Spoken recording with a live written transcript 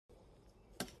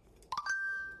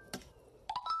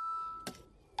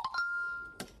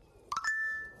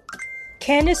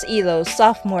Candace Elo's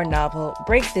sophomore novel,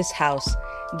 Break This House,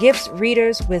 gifts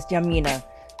readers with Yamina,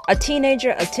 a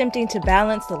teenager attempting to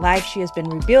balance the life she has been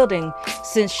rebuilding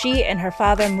since she and her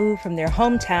father moved from their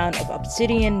hometown of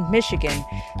Obsidian, Michigan,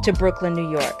 to Brooklyn, New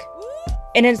York.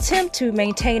 In an attempt to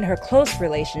maintain her close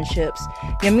relationships,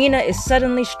 Yamina is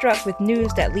suddenly struck with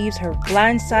news that leaves her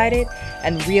blindsided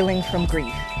and reeling from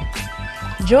grief.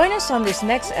 Join us on this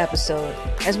next episode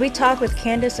as we talk with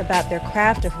Candace about their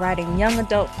craft of writing young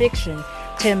adult fiction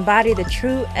to embody the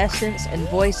true essence and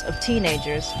voice of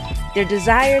teenagers, their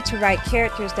desire to write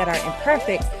characters that are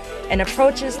imperfect, and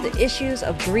approaches the issues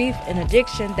of grief and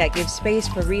addiction that give space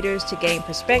for readers to gain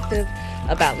perspective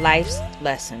about life's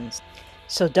lessons.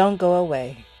 So don't go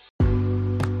away.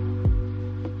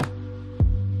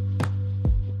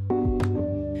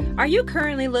 Are you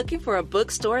currently looking for a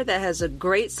bookstore that has a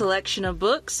great selection of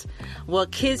books? Well,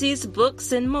 Kizzy's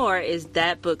Books and More is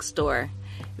that bookstore.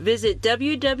 Visit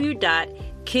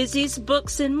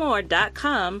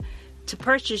www.kizzy'sbooksandmore.com to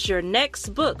purchase your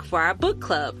next book for our book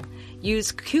club.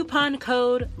 Use coupon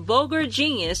code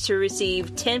VulgarGenius to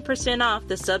receive 10% off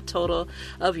the subtotal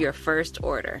of your first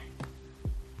order.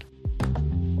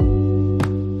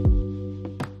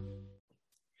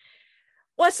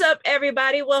 What's up,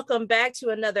 everybody? Welcome back to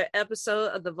another episode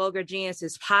of the Vulgar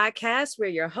Geniuses podcast. We're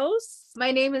your hosts.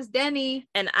 My name is Denny.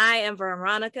 And I am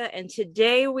Veronica. And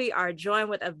today we are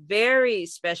joined with a very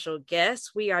special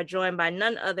guest. We are joined by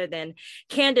none other than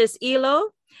Candace Elo.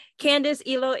 Candace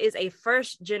Elo is a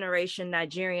first-generation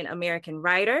Nigerian American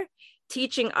writer,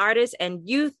 teaching artist, and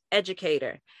youth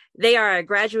educator. They are a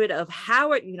graduate of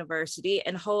Howard University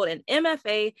and hold an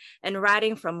MFA in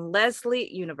writing from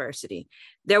Lesley University.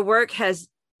 Their work has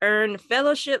earned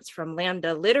fellowships from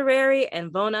Lambda Literary and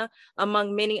Vona,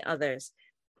 among many others.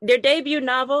 Their debut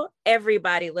novel,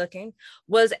 Everybody Looking,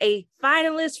 was a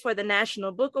finalist for the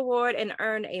National Book Award and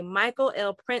earned a Michael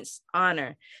L. Prince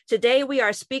honor. Today, we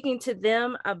are speaking to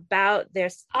them about their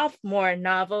sophomore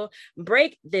novel,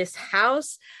 Break This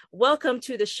House. Welcome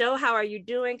to the show. How are you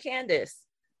doing, Candace?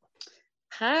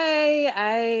 Hi,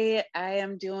 I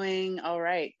am doing all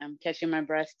right. I'm catching my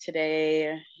breath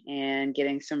today and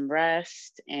getting some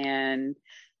rest, and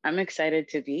I'm excited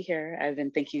to be here. I've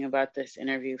been thinking about this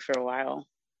interview for a while.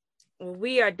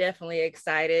 We are definitely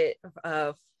excited.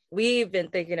 We've been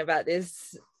thinking about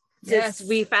this since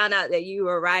we found out that you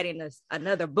were writing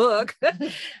another book,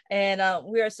 and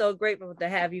we are so grateful to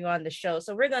have you on the show.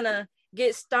 So we're gonna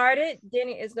get started.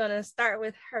 Denny is gonna start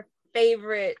with her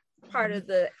favorite part of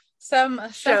the some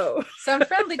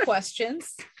friendly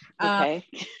questions. Okay.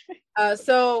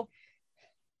 So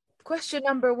question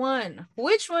number one,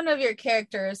 which one of your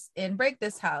characters in Break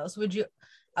This House would you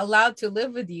allow to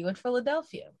live with you in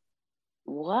Philadelphia?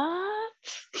 What?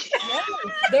 Yes,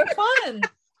 they're fun.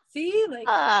 See,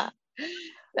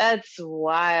 that's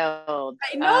wild.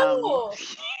 I know.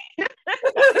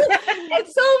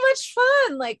 It's so much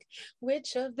fun. Like,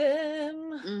 which of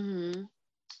them? Mm-hmm.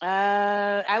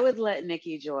 I would let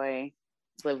Nikki Joy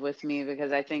live with me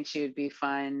because I think she would be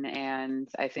fun, and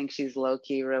I think she's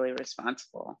low-key really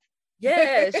responsible.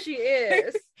 Yes, she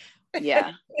is.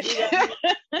 Yeah.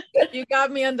 You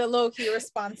got me on the low-key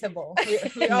responsible.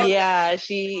 Yeah,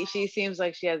 she seems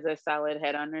like she has a solid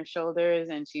head on her shoulders,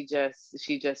 and she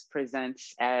just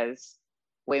presents as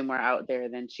way more out there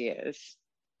than she is.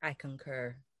 I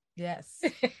concur. Yes.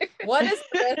 What is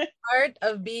the best part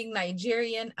of being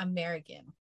Nigerian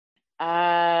American?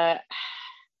 I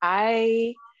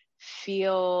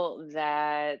feel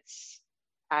that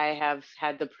I have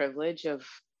had the privilege of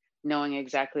knowing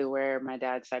exactly where my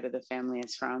dad's side of the family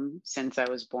is from since I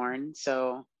was born.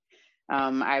 So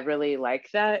I really like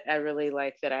that. I really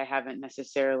like that I haven't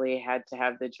necessarily had to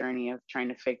have the journey of trying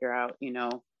to figure out,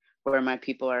 where my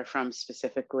people are from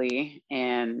specifically.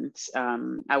 And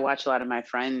I watch a lot of my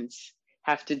friends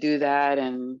have to do that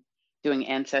and doing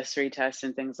ancestry tests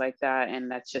and things like that.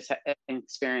 And that's just an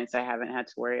experience I haven't had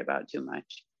to worry about too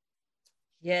much.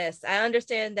 Yes, I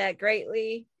understand that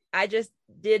greatly. I just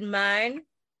did mine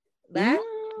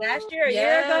last year, a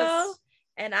year ago.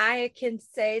 And I can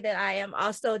say that I am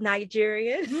also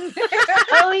Nigerian.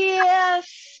 Oh,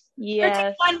 yes.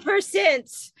 Yes.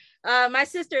 1%. My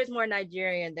sister is more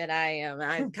Nigerian than I am.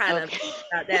 I'm kind of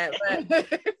about that,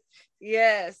 but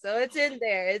yeah, so it's in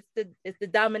there. It's the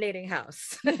dominating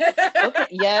house. Okay.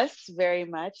 Yes, very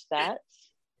much that.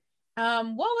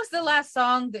 What was the last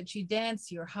song that you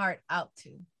danced your heart out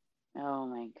to? Oh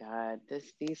my God,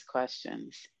 these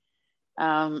questions.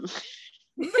 I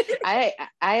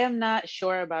am not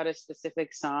sure about a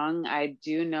specific song. I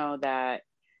do know that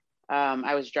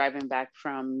I was driving back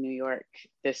from New York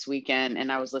this weekend and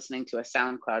I was listening to a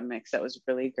SoundCloud mix that was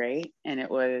really great. And I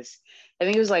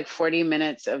think it was like 40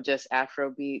 minutes of just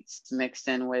Afro beats mixed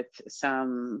in with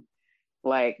some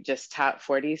like just top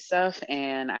 40 stuff.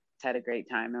 And I had a great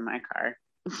time in my car.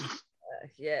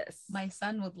 Yes. My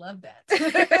son would love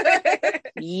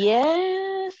that.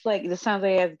 Yes. Like this sounds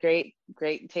like he has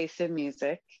great taste in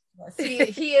music. Yes,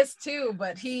 he is too,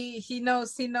 but he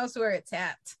knows where it's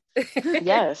at.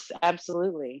 Yes,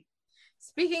 absolutely.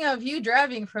 Speaking of you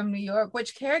driving from New York,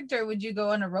 which character would you go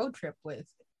on a road trip with?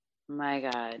 My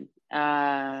God.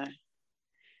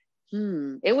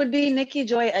 It would be Nikki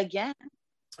Joy again.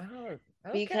 Oh,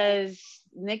 okay. Because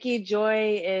Nikki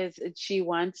Joy she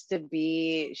wants to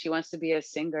be a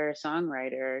singer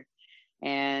songwriter,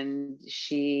 and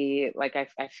she like I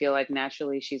feel like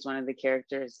naturally she's one of the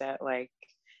characters that like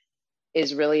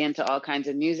is really into all kinds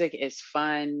of music, is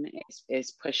fun,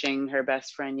 is pushing her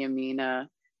best friend Yamina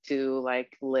to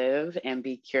like live and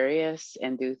be curious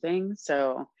and do things.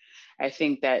 So I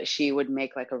think that she would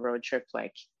make like a road trip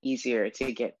like easier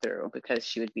to get through because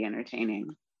she would be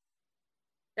entertaining.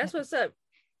 That's what's up.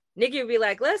 Nikki would be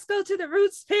like, let's go to the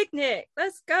Roots picnic.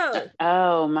 Let's go.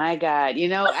 Oh my God. You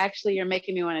know, actually you're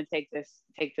making me want to take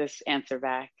this answer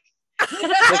back.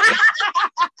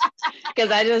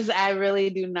 Because I really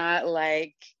do not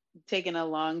like taking a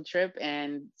long trip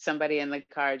and somebody in the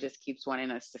car just keeps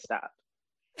wanting us to stop.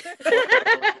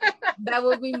 That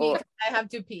would be me. I have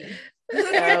to pee.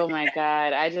 Oh my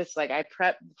God. I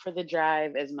prep for the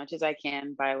drive as much as I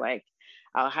can by like,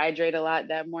 I'll hydrate a lot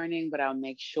that morning, but I'll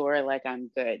make sure like I'm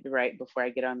good right before I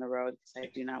get on the road because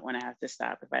I do not want to have to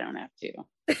stop if I don't have to.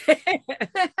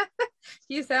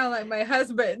 You sound like my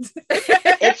husband.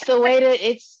 It's the way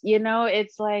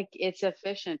it's like it's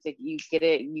efficient. You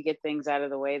get things out of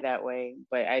the way that way.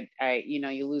 But I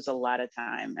you lose a lot of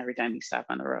time every time you stop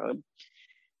on the road.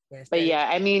 Yes, but yeah,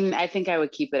 I mean, I think I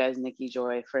would keep it as Nikki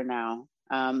Joy for now.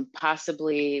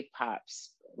 Possibly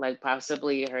Pops, like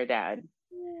possibly her dad.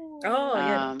 Oh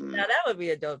yeah, now that would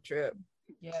be a dope trip.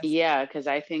 Yes. Yeah, because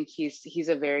I think he's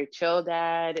a very chill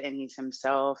dad and he's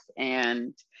himself,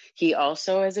 and he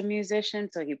also is a musician,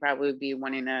 so he probably would be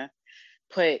wanting to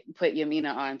put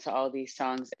Yamina on to all these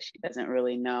songs that she doesn't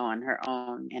really know on her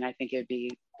own, and I think it would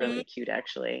be really cute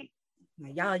actually.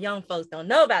 Y'all young folks don't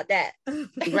know about that.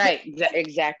 Right,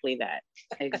 exactly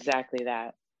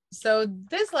that. So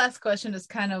this last question is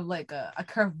kind of like a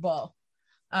curveball.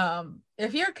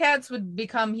 If your cats would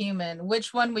become human,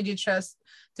 which one would you trust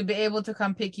to be able to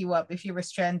come pick you up if you were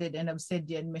stranded in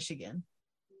Obsidian, Michigan?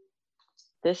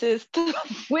 This is the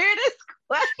weirdest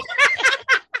question.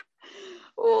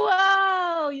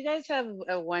 Wow, you guys have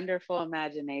a wonderful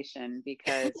imagination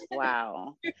because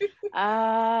wow.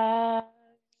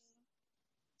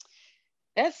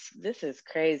 This is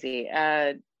crazy.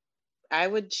 I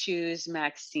would choose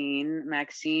Maxine.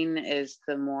 Maxine is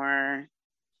the more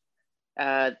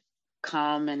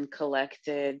calm and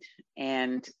collected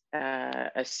and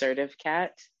assertive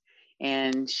cat,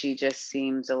 and she just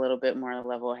seems a little bit more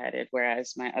level-headed,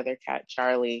 whereas my other cat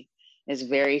Charlie is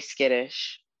very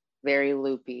skittish, very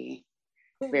loopy,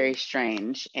 very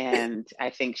strange, and I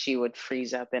think she would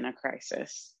freeze up in a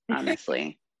crisis,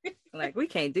 honestly. Like, we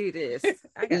can't do this.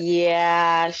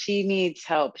 Yeah, she needs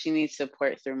help. She needs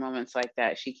support through moments like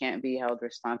that. She can't be held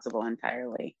responsible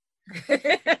entirely.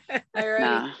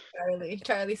 Nah.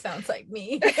 Charlie sounds like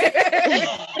me.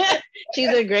 She's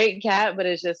a great cat, but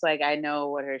it's just like I know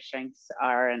what her strengths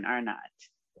are and are not.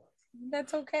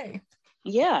 That's okay.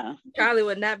 Yeah. Charlie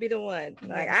would not be the one.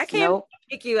 Like, I can't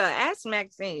pick you up. Ask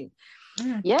Maxine.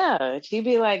 Yeah, she'd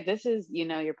be like, this is,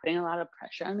 you're putting a lot of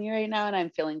pressure on me right now and I'm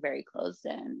feeling very closed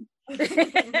in.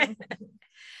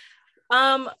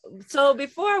 So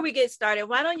before we get started,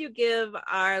 why don't you give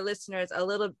our listeners a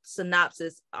little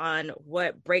synopsis on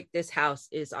what Break This House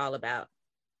is all about?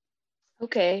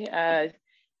 Okay.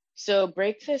 So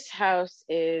Break This House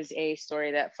is a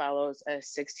story that follows a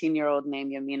 16-year-old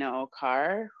named Yamina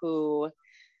Okar, who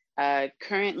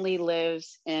currently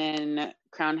lives in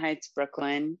Crown Heights,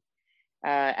 Brooklyn,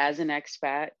 as an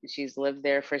expat. She's lived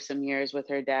there for some years with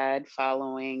her dad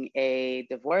following a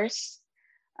divorce.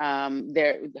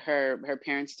 Her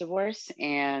parents divorced,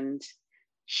 and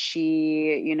she,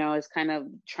 is kind of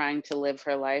trying to live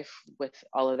her life with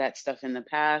all of that stuff in the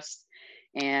past.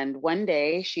 And one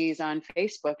day she's on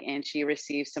Facebook and she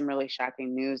receives some really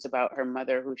shocking news about her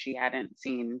mother, who she hadn't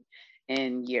seen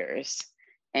in years.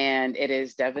 And it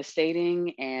is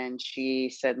devastating. And she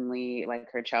suddenly,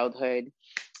 like, her childhood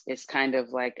is kind of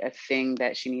like a thing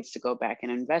that she needs to go back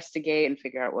and investigate and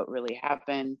figure out what really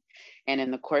happened. And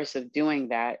in the course of doing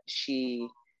that, she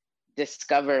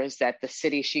discovers that the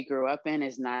city she grew up in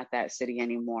is not that city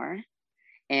anymore.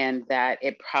 And that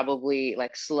it probably,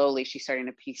 like, slowly she's starting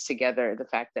to piece together the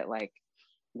fact that, like,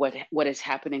 what is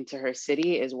happening to her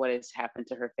city is what has happened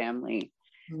to her family.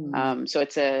 So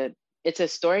it's a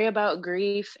story about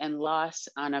grief and loss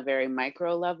on a very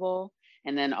micro level,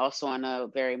 and then also on a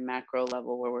very macro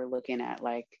level where we're looking at,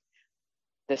 like,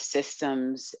 the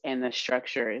systems and the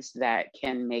structures that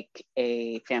can make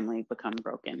a family become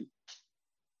broken.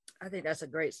 I think that's a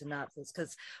great synopsis,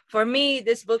 because for me,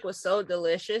 this book was so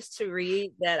delicious to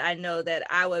read that I know that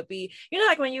I would be,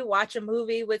 like when you watch a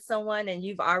movie with someone and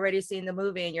you've already seen the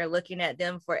movie and you're looking at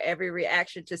them for every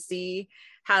reaction to see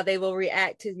how they will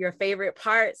react to your favorite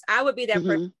parts. I would be that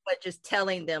person, but just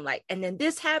telling them, like, and then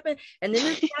this happened, and then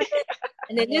this happened,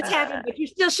 and then this happened, but you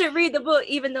still should read the book,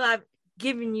 even though I've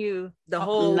given you the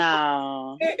whole.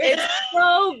 No. It's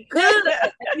so good.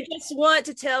 You just want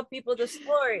to tell people the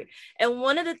story. And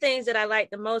one of the things that I like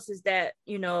the most is that,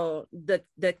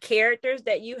 the characters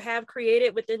that you have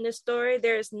created within this story,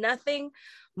 there's nothing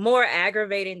more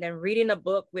aggravating than reading a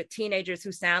book with teenagers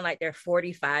who sound like they're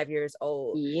 45 years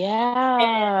old. Yeah.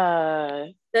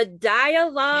 And the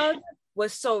dialogue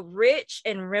was so rich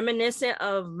and reminiscent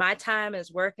of my time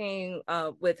as working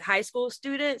with high school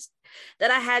students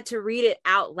that I had to read it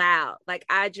out loud. Like,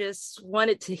 I just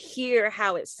wanted to hear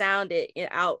how it sounded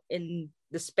out in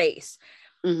the space.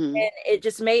 And it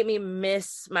just made me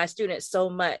miss my students so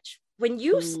much. When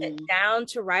you sit down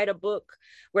to write a book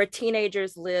where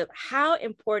teenagers live, how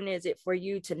important is it for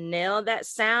you to nail that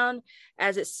sound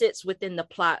as it sits within the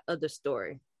plot of the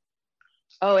story?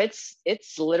 Oh, it's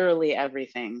literally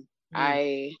everything.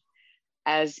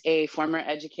 As a former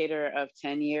educator of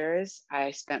 10 years,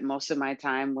 I spent most of my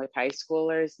time with high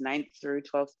schoolers, 9th through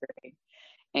 12th grade.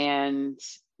 And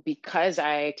because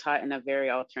I taught in a very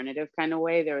alternative kind of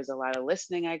way, there was a lot of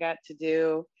listening I got to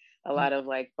do, a lot of,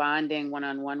 like, bonding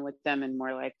one-on-one with them and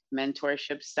more like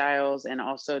mentorship styles, and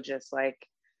also just like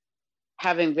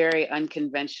having very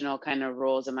unconventional kind of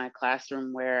roles in my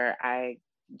classroom where I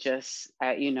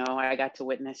got to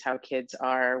witness how kids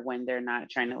are when they're not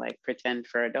trying to, like, pretend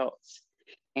for adults.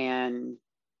 And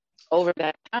over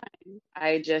that time,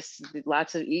 I just did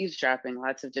lots of eavesdropping,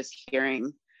 lots of just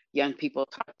hearing young people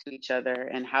talk to each other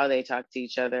and how they talk to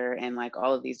each other, and, like,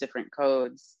 all of these different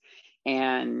codes.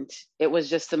 And it was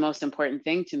just the most important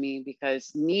thing to me,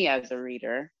 because me as a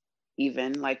reader,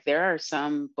 even, like, there are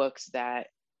some books that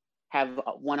have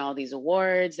won all these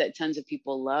awards that tons of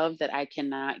people love that I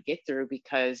cannot get through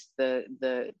because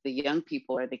the young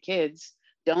people or the kids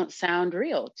don't sound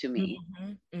real to me.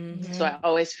 So I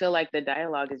always feel like the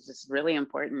dialogue is just really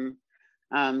important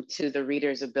to the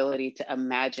reader's ability to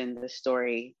imagine the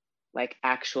story, like,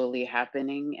 actually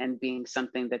happening and being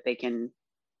something that they can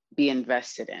be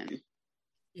invested in.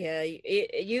 Yeah,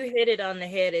 you hit it on the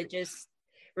head. It just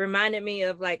reminded me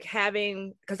of, like,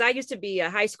 having, because I used to be a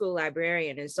high school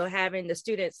librarian, and so having the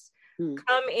students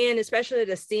come in, especially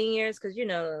the seniors, because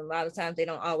a lot of times they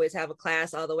don't always have a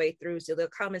class all the way through, so they'll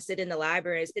come and sit in the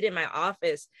library and sit in my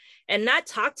office and not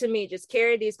talk to me, just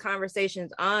carry these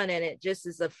conversations on. And it just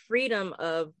is a freedom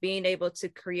of being able to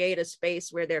create a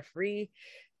space where they're free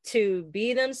to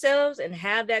be themselves and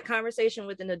have that conversation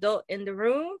with an adult in the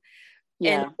room.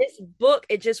 And this book,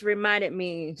 it just reminded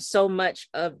me so much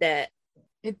of that.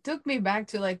 It took me back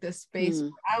to, like, the space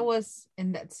where I was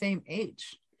in that same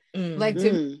age. Like,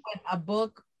 to me, when a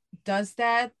book does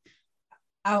that,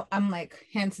 I'm like,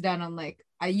 hands down, I'm like,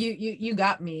 you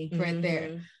got me right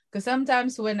there. Because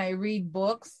sometimes when I read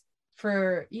books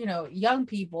for, young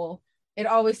people, it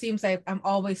always seems like I'm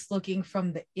always looking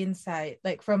from the inside,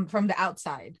 like from the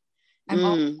outside.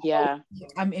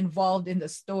 I'm involved in the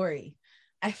story.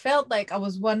 I felt like I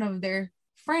was one of their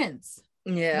friends.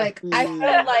 Yeah. Like, I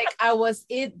felt like I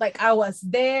was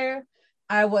there.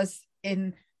 I was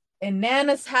in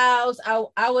Nana's house.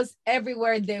 I was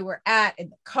everywhere they were at,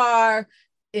 in the car,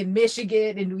 in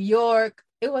Michigan, in New York.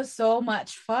 It was so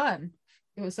much fun.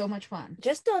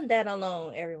 Just on that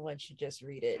alone, everyone should just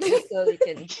read it, just so they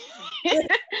can.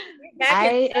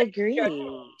 I agree.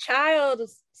 Child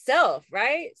self,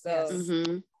 right?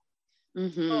 So.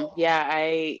 Yeah,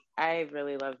 I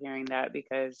really love hearing that,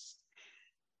 because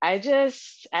I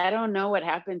don't know what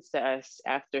happens to us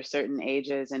after certain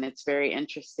ages. And it's very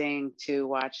interesting to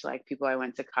watch, like, people I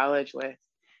went to college with,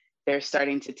 they're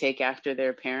starting to take after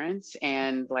their parents.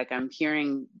 And, like, I'm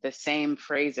hearing the same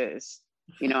phrases,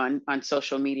 on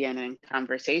social media and in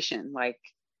conversation, like,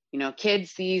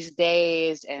 kids these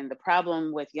days, and the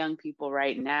problem with young people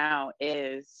right now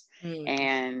is,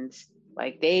 and,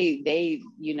 like, they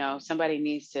somebody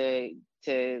needs to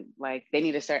like, they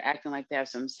need to start acting like they have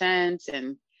some sense,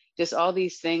 and just all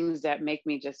these things that make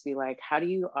me just be like, how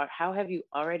have you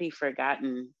already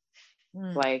forgotten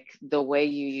like the way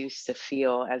you used to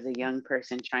feel as a young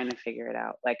person trying to figure it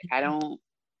out? Like,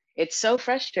 it's so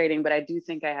frustrating, but I do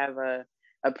think I have a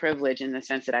privilege in the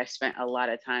sense that I spent a lot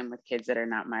of time with kids that are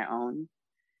not my own.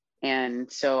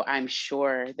 And so I'm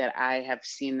sure that I have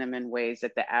seen them in ways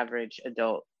that the average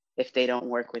adult, if they don't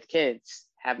work with kids,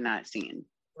 have not seen.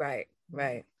 Right.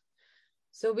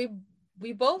 So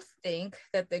we both think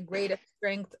that the greatest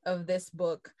strength of this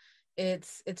book,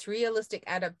 it's realistic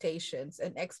adaptations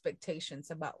and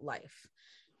expectations about life.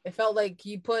 It felt like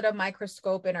you put a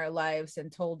microscope in our lives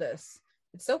and told us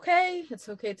it's okay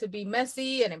to be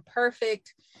messy and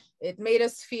imperfect. It made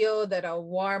us feel that a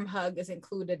warm hug is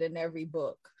included in every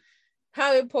book.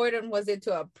 How important was it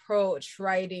to approach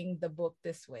writing the book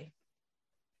this way?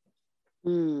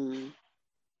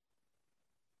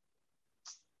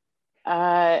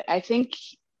 I think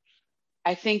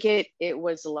it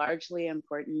was largely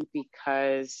important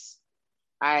because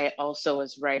I also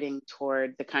was writing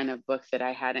toward the kind of book that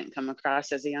I hadn't come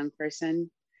across as a young person.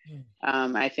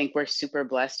 I think we're super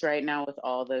blessed right now with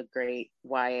all the great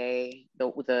YA,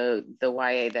 the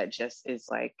YA that just is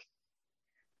like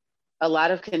a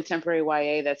lot of contemporary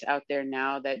YA that's out there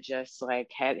now that just like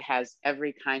has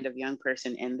every kind of young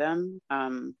person in them.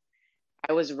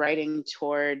 I was writing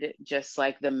toward just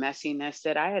like the messiness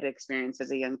that I had experienced as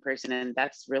a young person. And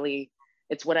that's really,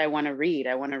 it's what I want to read.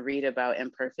 I want to read about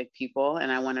imperfect people,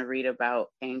 and I want to read about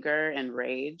anger and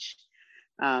rage.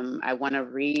 I want to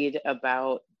read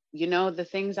about, the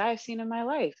things I've seen in my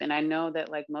life. And I know that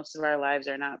like most of our lives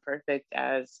are not perfect,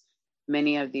 as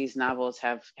many of these novels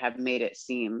have made it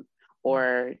seem,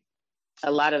 or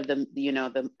a lot of them,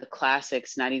 the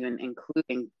classics, not even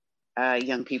including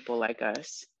young people like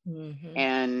us.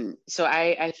 And so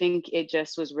I think it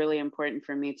just was really important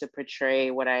for me to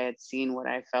portray what I had seen, what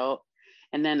I felt,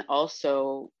 and then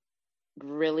also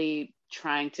really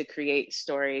trying to create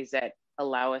stories that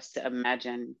allow us to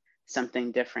imagine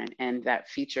something different and that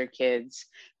feature kids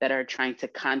that are trying to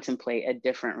contemplate a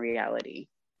different reality.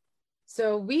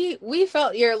 So we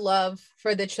felt your love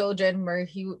for the children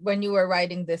when you were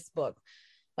writing this book.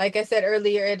 Like I said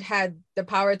earlier, it had the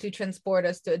power to transport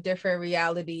us to a different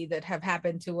reality that have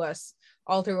happened to us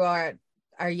all through our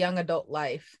young adult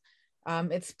life.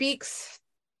 It speaks,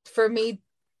 for me,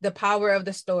 the power of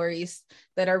the stories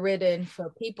that are written for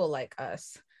people like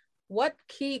us. What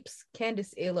keeps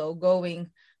Candice Elo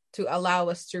going to allow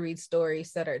us to read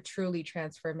stories that are truly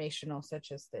transformational,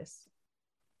 such as this?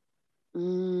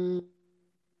 Well,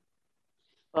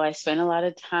 I spend a lot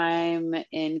of time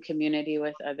in community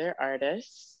with other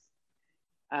artists.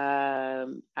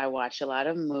 I watch a lot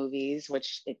of movies,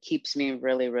 which it keeps me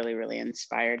really, really, really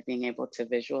inspired, being able to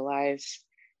visualize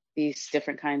these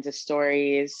different kinds of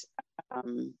stories.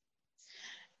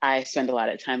 I spend a lot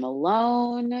of time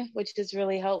alone, which is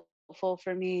really helpful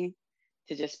for me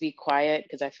to just be quiet,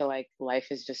 because I feel like life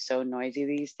is just so noisy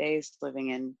these days, living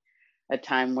in a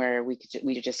time where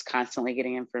we're just constantly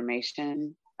getting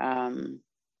information.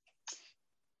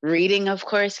 Reading, of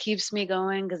course, keeps me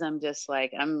going, because I'm just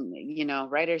like,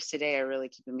 writers today are really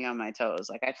keeping me on my toes.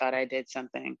 Like, I thought I did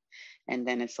something, and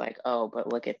then it's like, oh,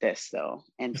 but look at this though.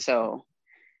 And so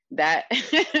that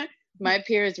my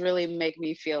peers really make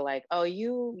me feel like, oh,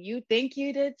 you think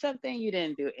you did something? You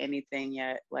didn't do anything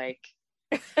yet. Like,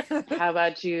 how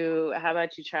about you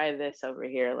try this over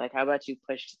here? Like, how about you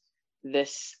push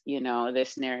this,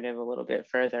 this narrative a little bit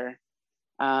further?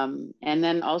 And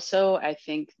then also, I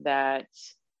think that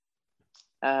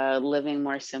living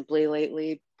more simply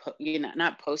lately,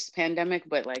 not post-pandemic,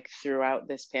 but like throughout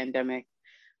this pandemic,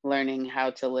 learning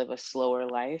how to live a slower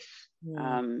life,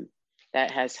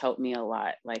 that has helped me a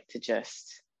lot, like to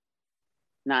just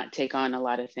not take on a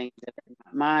lot of things that are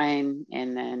not mine.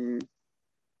 And then,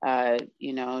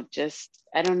 just,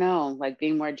 I don't know, like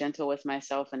being more gentle with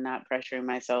myself and not pressuring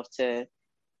myself to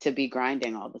be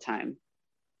grinding all the time.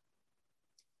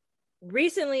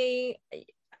 Recently,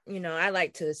 I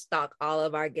like to stalk all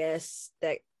of our guests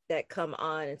that come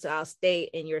on, and so I'll stay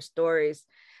in your stories.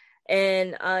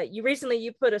 And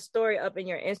you put a story up in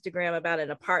your Instagram about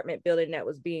an apartment building that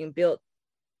was being built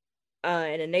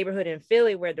in a neighborhood in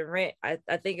Philly where the rent, I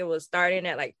think it was starting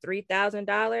at like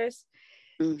 $3,000.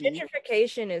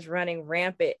 Gentrification is running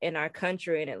rampant in our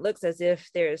country, and it looks as if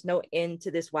there is no end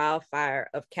to this wildfire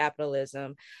of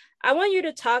capitalism. I want you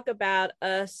to talk about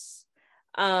us.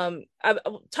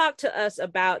 Talk to us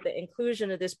about the inclusion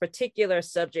of this particular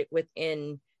subject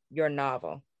within your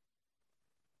novel.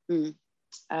 So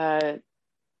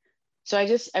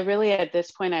I really, at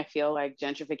this point, I feel like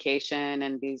gentrification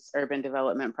and these urban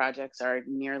development projects are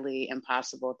nearly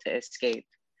impossible to escape.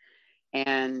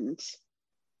 And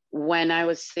when I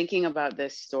was thinking about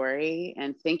this story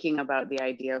and thinking about the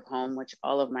idea of home, which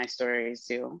all of my stories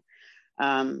do,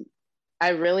 um, I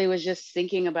really was just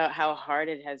thinking about how hard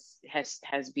it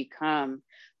has become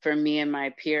for me and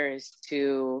my peers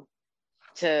to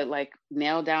like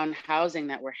nail down housing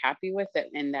that we're happy with it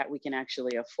and that we can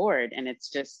actually afford. And it's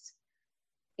just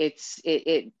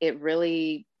it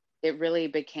really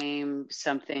became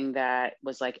something that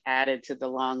was like added to the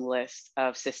long list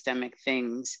of systemic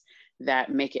things that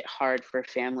make it hard for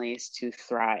families to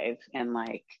thrive and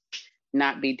like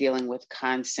not be dealing with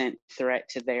constant threat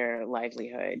to their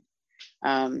livelihood.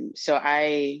 So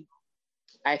I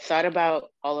thought about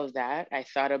all of that. I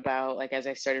thought about, like, as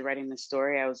I started writing the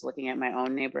story, I was looking at my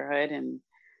own neighborhood, and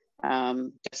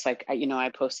just like,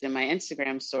 I posted in my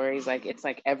Instagram stories, like, it's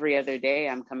like every other day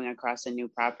I'm coming across a new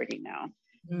property now.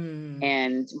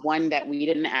 And one that we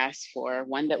didn't ask for,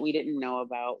 one that we didn't know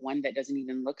about, one that doesn't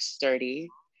even look sturdy,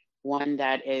 one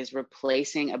that is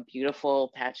replacing a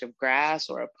beautiful patch of grass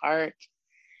or a park.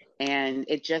 And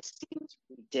it just seems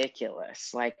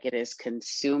ridiculous. Like, it is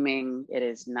consuming, it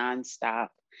is nonstop.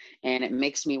 And it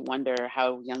makes me wonder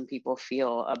how young people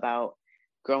feel about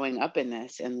growing up in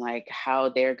this, and like how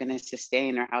they're going to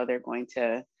sustain or how they're going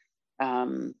to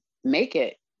make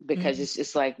it, because it's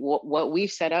just like what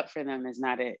we've set up for them is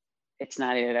not it. It's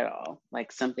not it at all.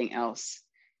 Like, something else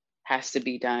has to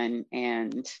be done.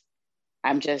 And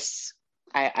I'm just,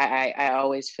 I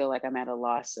always feel like I'm at a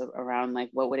loss around like,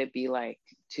 what would it be like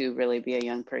to really be a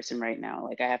young person right now?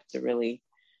 Like, I have to really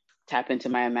tap into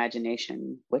my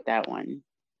imagination with that one.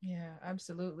 Yeah,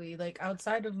 absolutely. Like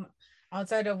outside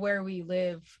of where we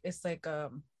live, it's like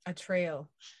a trail,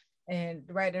 and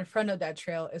right in front of that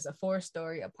trail is a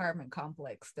 4-story apartment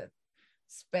complex that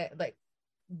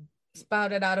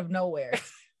spouted out of nowhere.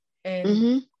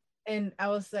 And and I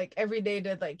was like, every day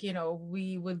that, like,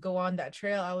 we would go on that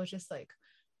trail, I was just like,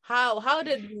 how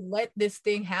did we let this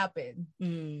thing happen?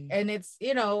 And it's,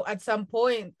 at some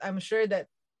point I'm sure that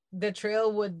the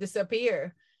trail would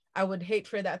disappear. I would hate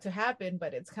for that to happen,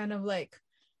 but it's kind of like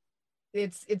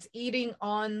it's eating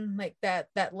on like that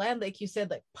land, like you said,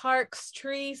 like parks,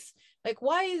 trees. Like,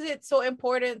 why is it so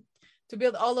important to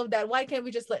build all of that? Why can't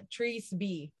we just let trees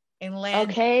be and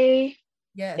land? Okay.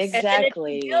 Yes.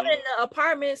 Exactly. And if you're building the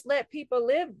apartments, let people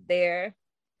live there.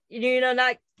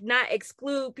 Not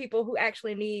exclude people who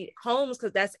actually need homes,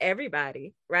 because that's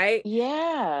everybody, right?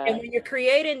 Yeah. And when you're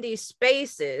creating these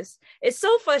spaces, it's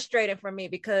so frustrating for me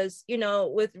because,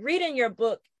 with reading your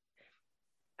book,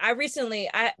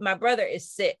 my brother is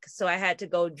sick, so I had to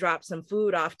go drop some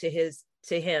food off to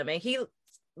him, and he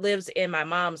lives in my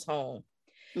mom's home.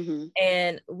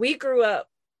 And we grew up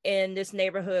in this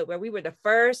neighborhood where we were the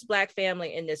first Black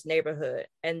family in this neighborhood.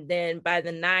 And then by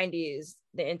the 90s,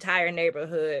 the entire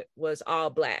neighborhood was all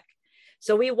Black.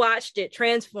 So we watched it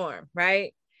transform,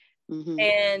 right?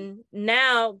 And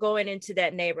now going into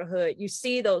that neighborhood, you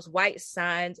see those white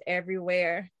signs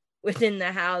everywhere within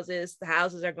the houses. The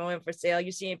houses are going for sale.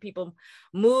 You're seeing people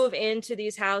move into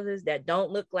these houses that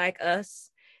don't look like us.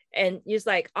 And it's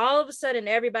like all of a sudden,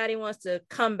 everybody wants to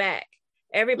come back.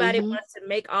 Everybody wants to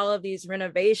make all of these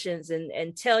renovations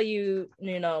and tell you,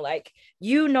 like,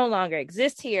 you no longer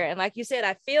exist here. And like you said,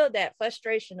 I feel that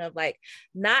frustration of like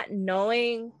not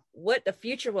knowing what the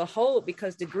future will hold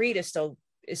because the greed is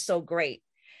so great.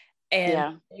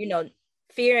 And,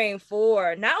 fearing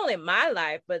for not only my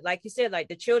life, but like you said, like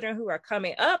the children who are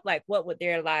coming up, like what would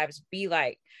their lives be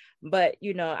like? But,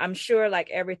 I'm sure like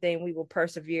everything, we will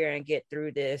persevere and get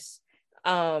through this.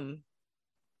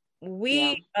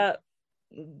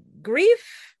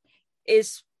 Grief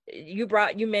is,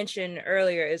 you mentioned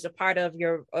earlier, is a part of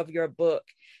your book,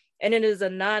 and it is a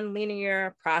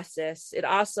non-linear process. It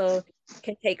also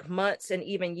can take months and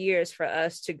even years for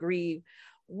us to grieve.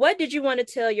 What did you want to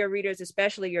tell your readers,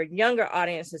 especially your younger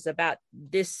audiences, about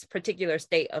this particular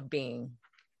state of being?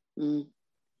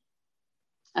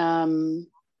 I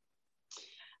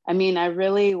mean, I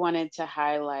really wanted to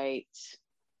highlight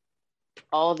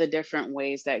all the different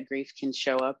ways that grief can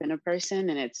show up in a person,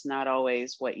 and it's not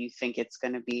always what you think it's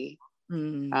going to be.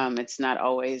 It's not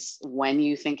always when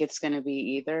you think it's going to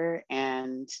be either.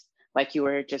 And like you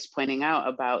were just pointing out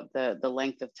about the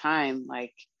length of time,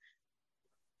 like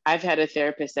I've had a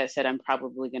therapist that said I'm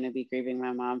probably going to be grieving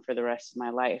my mom for the rest of my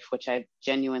life, which I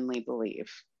genuinely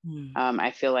believe.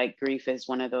 I feel like grief is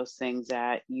one of those things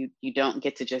that you don't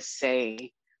get to just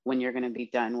say when you're going to be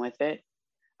done with it.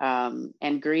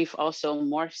 And grief also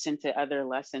morphs into other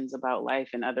lessons about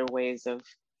life and other ways of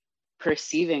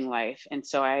perceiving life. And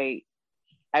so I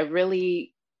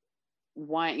really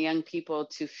want young people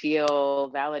to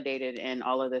feel validated in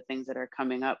all of the things that are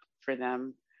coming up for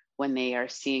them when they are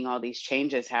seeing all these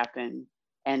changes happen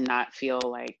and not feel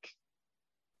like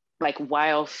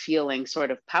while feeling sort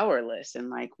of powerless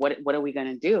and like what are we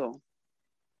going to do.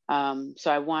 So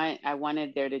I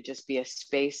wanted there to just be a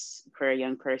space for a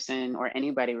young person or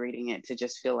anybody reading it to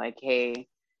just feel like, hey,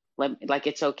 like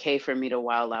it's okay for me to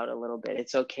wild out a little bit.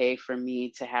 It's okay for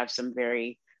me to have some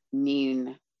very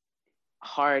mean,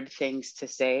 hard things to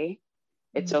say.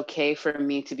 It's okay for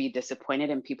me to be disappointed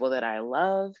in people that I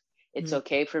love. It's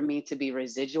okay for me to be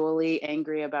residually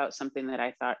angry about something that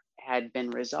I thought had been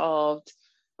resolved.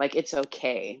 Like, it's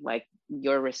okay. Like,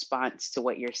 your response to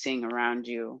what you're seeing around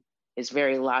you is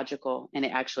very logical, and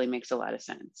it actually makes a lot of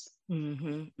sense.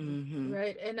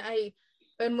 Right.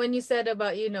 And when you said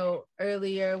about,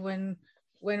 earlier when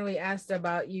we asked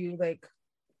about you, like,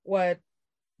 what,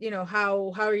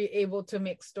 how are you able to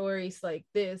make stories like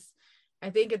this? I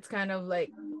think it's kind of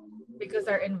like, because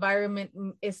our environment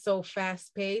is so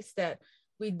fast paced that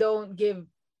we don't give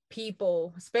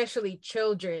people, especially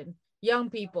children,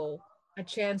 young people, a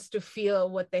chance to feel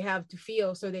what they have to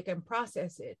feel so they can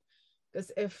process it.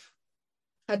 Because if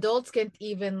adults can't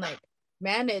even like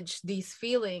manage these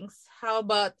feelings, how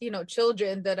about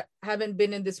children that haven't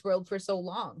been in this world for so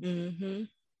long?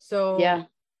 So yeah,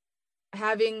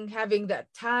 having that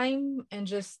time and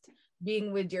just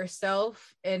being with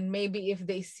yourself, and maybe if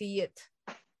they see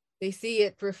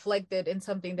it reflected in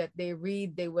something that they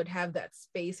read, they would have that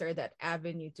space or that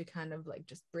avenue to kind of like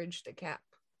just bridge the gap.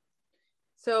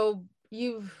 So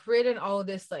you've written all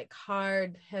this like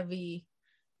hard, heavy,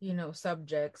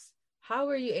 subjects. How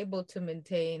were you able to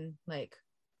maintain like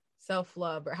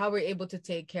self-love, or how were you able to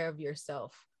take care of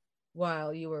yourself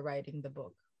while you were writing the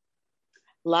book?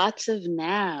 lots of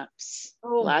naps,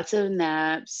 lots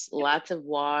of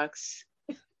walks,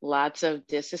 lots of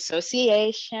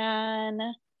disassociation.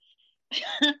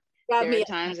 Got There me. were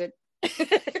times that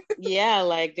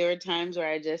there were times where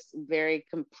I just very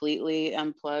completely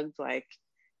unplugged, like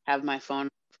have my phone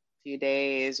for a few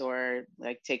days, or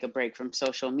like take a break from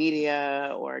social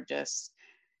media, or just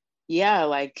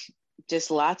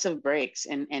just lots of breaks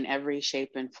in every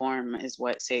shape and form is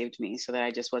what saved me, so that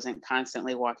I just wasn't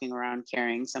constantly walking around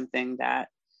carrying something that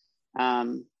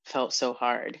felt so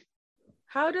hard.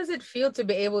 How does it feel to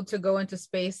be able to go into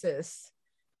spaces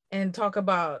and talk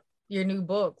about your new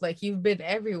book? Like, you've been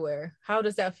everywhere. How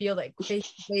does that feel, like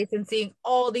face to face and seeing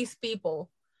all these people?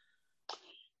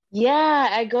 Yeah,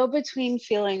 I go between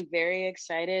feeling very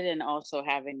excited and also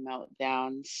having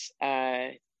meltdowns,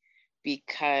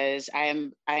 because I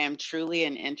am truly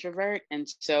an introvert. And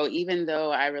so even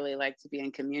though I really like to be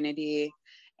in community,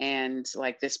 and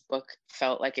like this book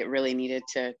felt like it really needed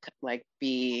to like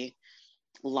be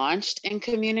launched in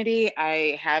community,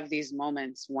 I have these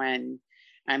moments when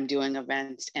I'm doing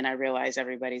events and I realize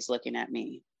everybody's looking at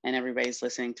me and everybody's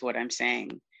listening to what I'm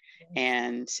saying.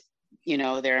 And,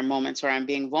 there are moments where I'm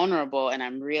being vulnerable and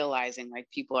I'm realizing like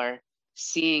people are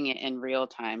seeing it in real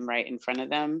time right in front of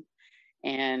them.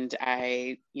 And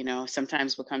I,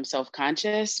 sometimes become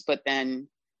self-conscious, but then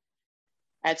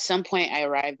at some point I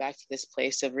arrived back to this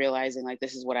place of realizing like,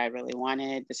 this is what I really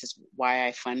wanted. This is why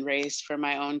I fundraised for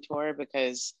my own tour,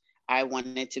 because I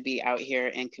wanted to be out here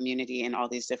in community in all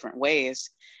these different ways.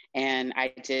 And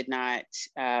I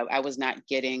was not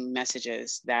getting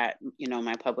messages that,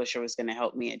 my publisher was going to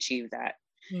help me achieve that.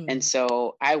 And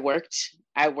so I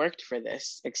worked for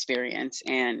this experience.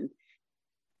 And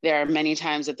there are many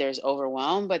times that there's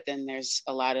overwhelm, but then there's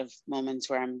a lot of moments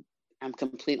where I'm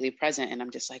completely present and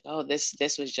I'm just like, oh, this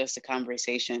was just a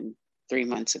conversation 3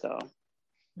 months ago.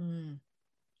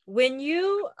 When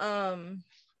you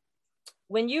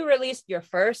released your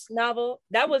first novel,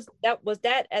 was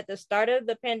that at the start of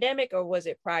the pandemic, or was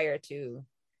it prior to?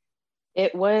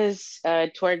 It was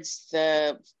towards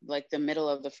the middle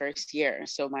of the first year.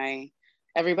 So my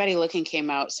Everybody Looking came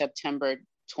out September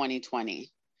 2020.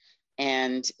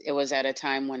 And it was at a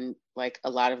time when like a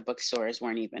lot of bookstores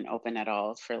weren't even open at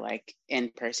all for like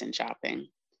in-person shopping.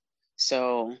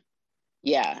 So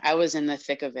yeah, I was in the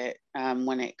thick of it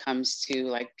when it comes to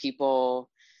like people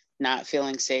not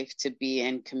feeling safe to be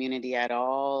in community at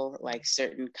all, like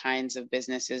certain kinds of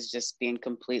businesses just being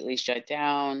completely shut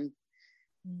down.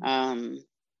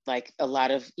 Like a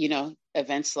lot of,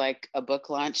 events like a book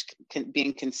launch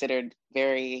being considered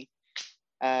very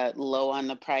low on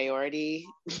the priority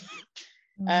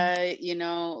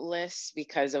list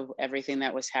because of everything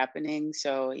that was happening.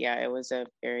 So yeah, it was a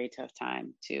very tough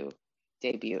time to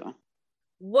debut.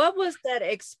 What was that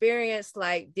experience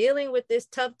like, dealing with this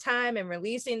tough time and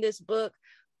releasing this book,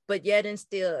 but yet and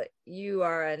still you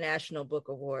are a National Book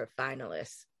Award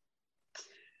finalist?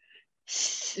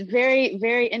 Very,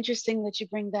 very interesting that you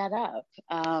bring that up.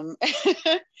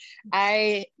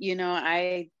 I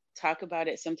talk about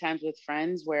it sometimes with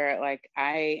friends where like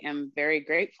I am very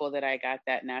grateful that I got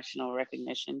that national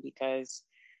recognition, because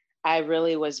I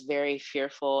really was very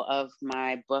fearful of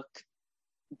my book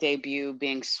debut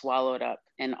being swallowed up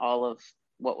in all of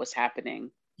what was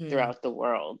happening throughout the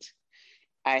world.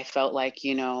 I felt like,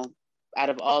 out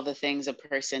of all the things a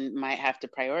person might have to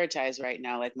prioritize right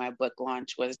now, like my book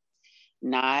launch was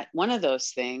not one of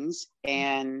those things.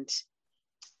 And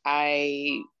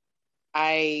I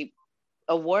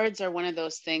awards are one of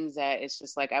those things that it's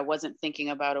just like I wasn't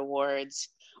thinking about awards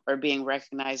or being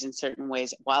recognized in certain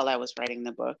ways while I was writing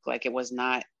the book. Like it was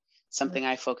not something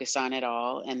I focused on at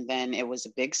all. And then it was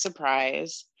a big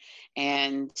surprise.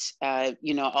 And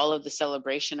all of the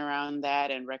celebration around that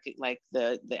and like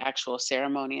the actual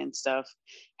ceremony and stuff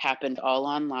happened all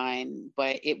online.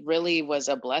 But it really was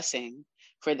a blessing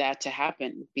for that to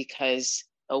happen, because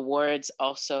awards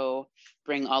also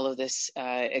bring all of this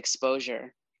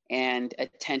exposure and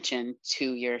attention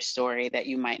to your story that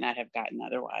you might not have gotten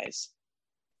otherwise.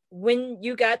 When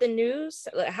you got the news,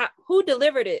 who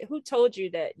delivered it? Who told you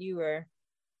that you were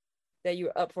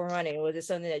up for running? Was it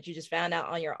something that you just found out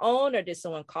on your own, or did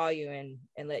someone call you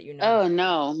and let you know? Oh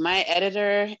no, my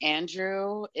editor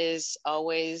Andrew is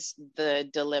always the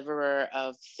deliverer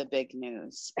of the big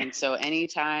news. And so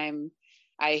anytime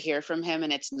I hear from him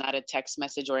and it's not a text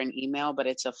message or an email, but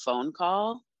it's a phone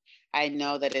call, I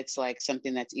know that it's like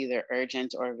something that's either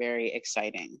urgent or very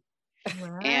exciting.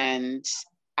 Wow. And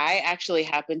I actually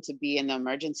happened to be in the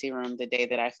emergency room the day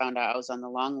that I found out I was on the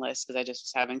long list, because I just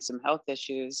was having some health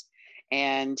issues.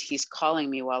 And he's calling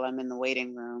me while I'm in the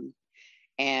waiting room.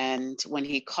 And when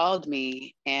he called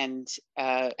me, and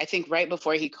I think right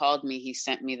before he called me, he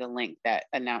sent me the link that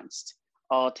announced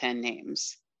all 10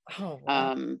 names. Oh,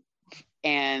 wow.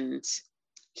 And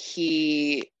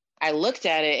I looked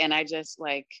at it and I just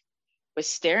like was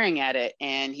staring at it,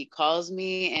 and he calls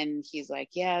me and he's like,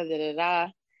 yeah, da, da,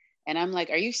 da. And I'm like,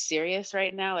 are you serious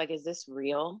right now? Like, is this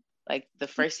real? Like the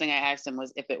first thing I asked him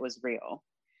was if it was real.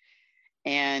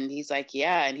 And he's like,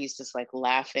 yeah. And he's just like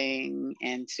laughing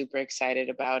and super excited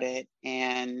about it.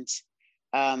 And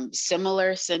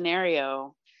similar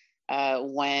scenario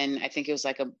when I think it was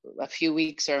like a few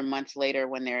weeks or a month later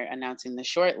when they're announcing the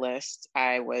short list,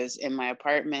 I was in my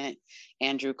apartment.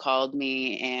 Andrew called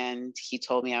me and he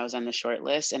told me I was on the short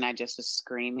list, and I just was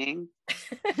screaming.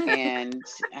 And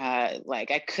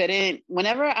like I couldn't,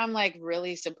 whenever I'm like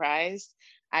really surprised,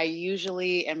 I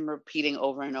usually am repeating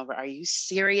over and over, are you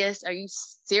serious? Are you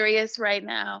serious right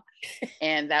now?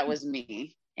 And that was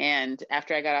me. And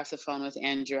after I got off the phone with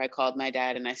Andrew, I called my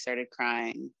dad and I started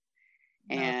crying.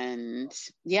 And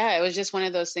yeah, it was just one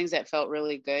of those things that felt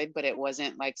really good, but it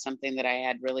wasn't like something that I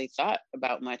had really thought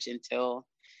about much until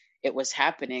it was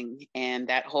happening. And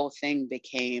that whole thing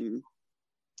became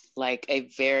like a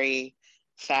very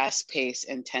fast-paced,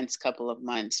 intense couple of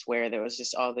months where there was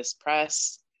just all this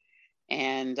press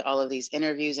and all of these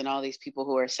interviews and all these people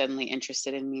who are suddenly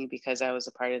interested in me because I was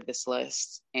a part of this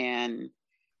list. And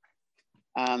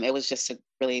it was just a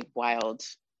really wild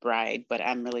ride, but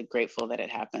I'm really grateful that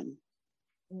it happened.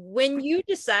 When you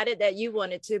decided that you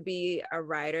wanted to be a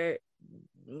writer,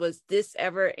 was this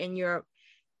ever in your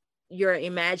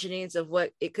imaginings of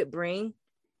what it could bring?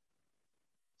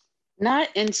 Not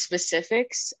in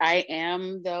specifics. I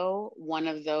am, though, one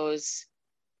of those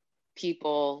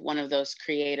people, one of those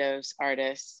creatives,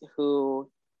 artists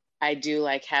who I do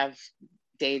like have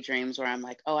daydreams where I'm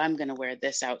like, oh, I'm going to wear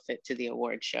this outfit to the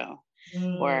award show.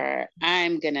 Or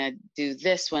I'm going to do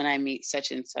this when I meet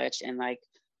such and such. And like,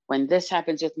 when this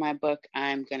happens with my book,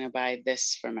 I'm going to buy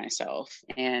this for myself.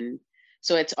 And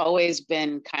so it's always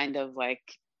been kind of like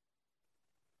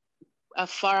a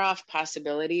far off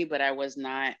possibility, but I was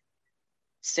not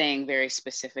saying very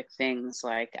specific things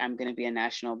like I'm going to be a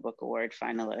National Book Award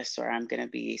finalist or I'm going to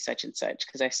be such and such,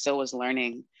 because I still was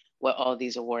learning what all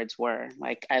these awards were.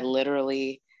 Like I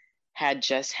literally had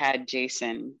just had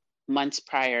Jason months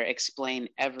prior explain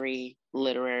every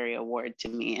literary award to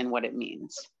me and what it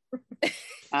means.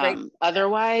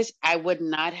 Otherwise, I would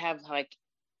not have like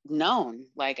known.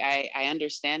 Like I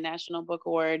understand National Book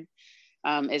Award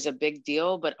is a big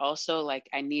deal, but also like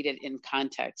I need it in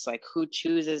context. Like who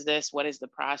chooses this? What is the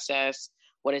process?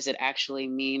 What does it actually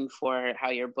mean for how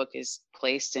your book is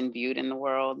placed and viewed in the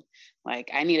world? Like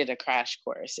I needed a crash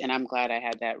course, and I'm glad I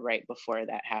had that right before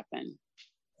that happened.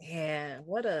 Yeah,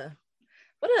 what an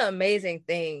amazing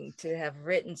thing to have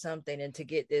written something and to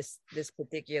get this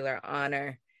particular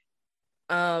honor.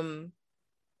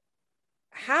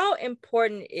 how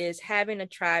important is having a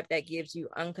tribe that gives you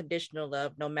unconditional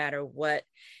love no matter what,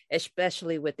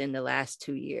 especially within the last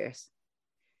 2 years?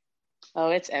 Oh,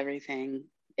 it's everything.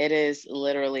 It is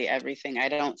literally everything. I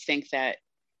don't think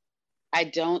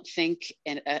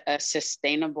a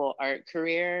sustainable art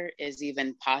career is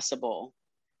even possible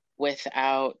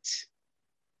without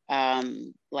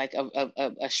like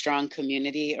a strong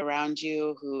community around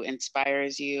you who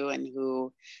inspires you and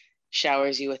who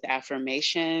showers you with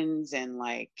affirmations and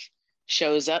like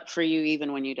shows up for you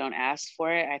even when you don't ask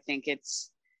for it. I think it's,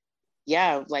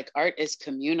 yeah, like art is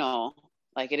communal.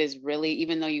 Like it is really,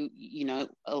 even though you know,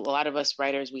 a lot of us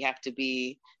writers, we have to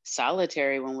be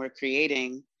solitary when we're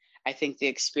creating. I think the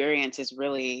experience is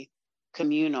really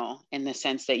communal in the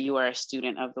sense that you are a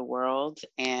student of the world,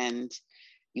 and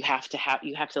you have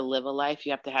to live a life,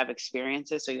 you have to have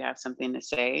experiences, so you have something to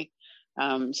say.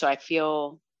 So I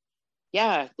feel,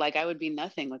 yeah, like I would be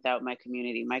nothing without my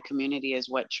community. My community is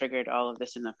what triggered all of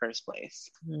this in the first place.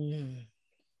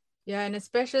 Yeah, and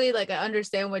especially like I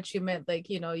understand what you meant, like,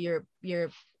 you know, your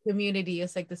community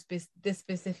is like this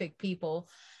specific people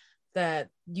that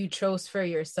you chose for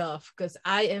yourself, because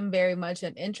I am very much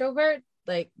an introvert.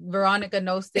 Like Veronica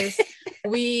knows this.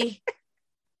 we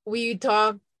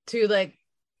talked to like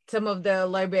some of the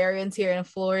librarians here in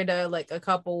Florida like a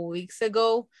couple weeks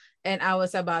ago, and I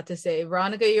was about to say,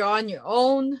 Veronica, you're on your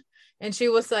own, and she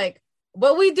was like,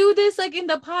 but we do this like in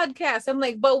the podcast. I'm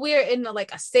like, but we're in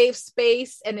like a safe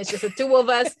space, and it's just the two of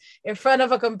us in front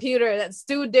of a computer. That's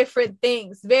two different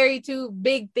things, two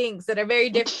big things that are very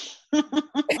different.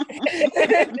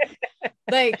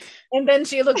 Like, and then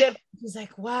she looked at, she's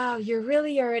like, wow, you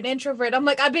really are an introvert. I'm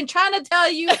like, I've been trying to tell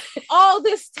you all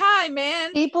this time,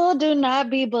 man. People do not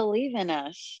be believing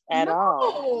us at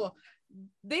all.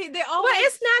 They always, well,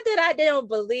 it's not that I don't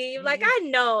believe. Like I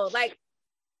know, like,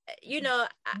 you know,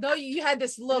 no, you had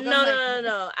this look.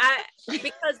 No.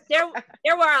 Because there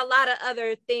were a lot of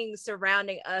other things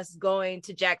surrounding us going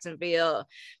to Jacksonville,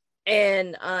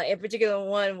 and in particular,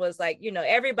 one was like, you know,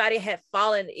 everybody had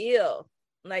fallen ill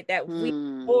like that week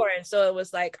before, and so it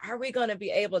was like, are we going to be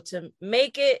able to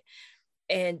make it?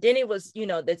 And then it was, you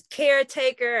know, the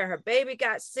caretaker and her baby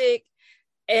got sick,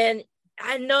 and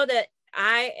I know that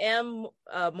I am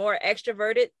a more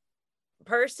extroverted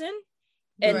person.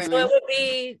 And right. So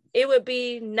it would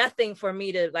be nothing for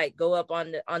me to like go up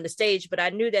on the stage, but I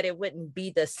knew that it wouldn't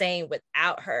be the same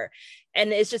without her.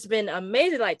 And it's just been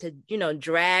amazing, like to, you know,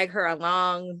 drag her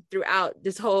along throughout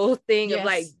this whole thing of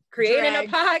like creating a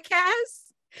podcast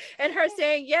and her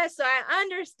saying yes. So I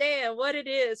understand what it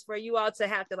is for you all to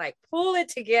have to like pull it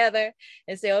together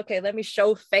and say, okay, let me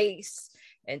show face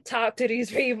and talk to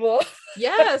these people.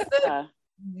 Yes.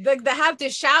 Like to have to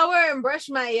shower and brush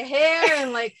my hair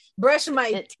and like brush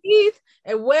my teeth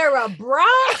and wear a bra.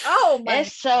 Oh my!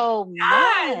 It's so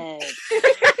much.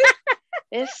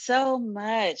 It's so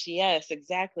much. Yes,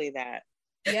 exactly that.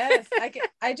 Yes,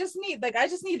 I just need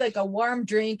like a warm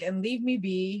drink and leave me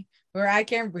be where I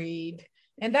can breathe.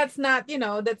 And that's not, you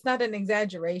know, that's not an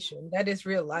exaggeration. That is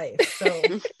real life. So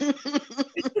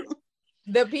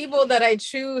the people that I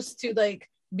choose to like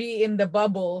be in the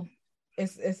bubble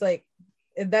is like,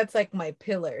 that's like my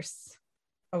pillars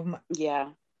of my,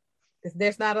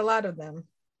 there's not a lot of them.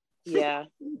 Yeah.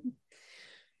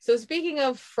 So speaking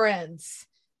of friends,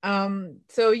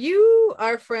 so you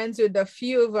are friends with a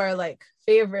few of our like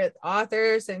favorite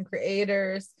authors and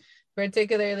creators,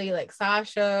 particularly like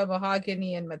Sasha,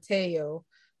 Mahogany, and Mateo.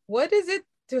 What is it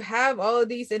to have all of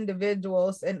these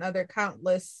individuals and other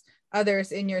countless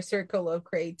others in your circle of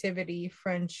creativity,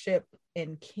 friendship,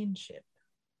 and kinship?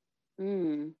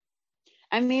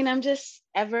 I mean, I'm just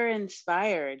ever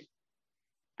inspired.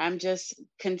 I'm just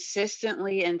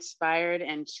consistently inspired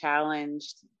and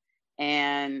challenged.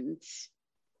 And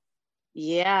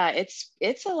yeah, it's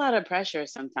a lot of pressure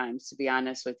sometimes, to be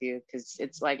honest with you, because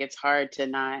it's like, it's hard to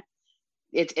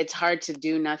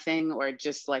do nothing or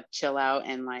just like chill out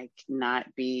and like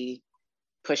not be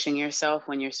pushing yourself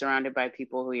when you're surrounded by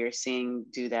people who you're seeing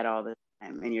do that all the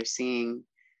time, and you're seeing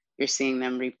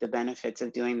them reap the benefits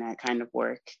of doing that kind of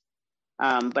work.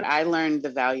 But I learned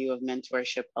the value of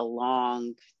mentorship a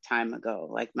long time ago.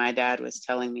 Like my dad was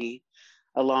telling me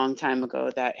a long time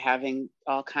ago that having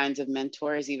all kinds of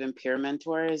mentors, even peer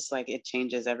mentors, like it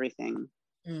changes everything.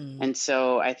 And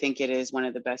so I think it is one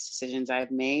of the best decisions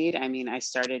I've made. I mean, I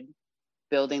started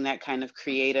building that kind of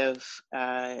creative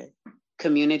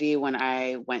community when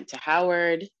I went to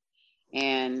Howard.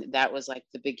 And that was like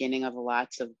the beginning of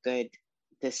lots of good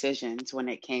decisions when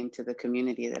it came to the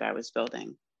community that I was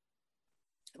building.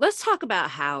 Let's talk about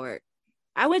Howard.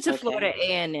 I went to Florida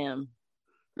A&M.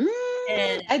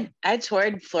 And I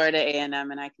toured Florida A&M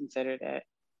and I considered it.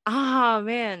 oh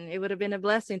man, it would have been a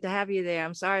blessing to have you there.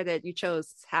 I'm sorry that you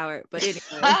chose Howard, but anyway.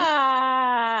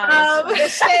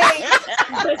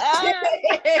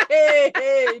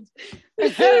 The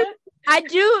shade. I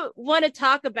do want to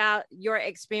talk about your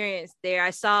experience there. I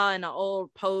saw in an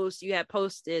old post you had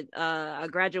posted a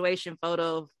graduation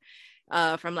photo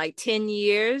from like 10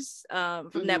 years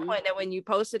from that point, that when you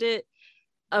posted it,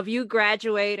 of you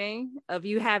graduating, of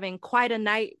you having quite a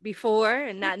night before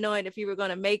and not knowing if you were going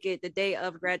to make it the day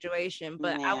of graduation.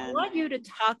 But man, I want you to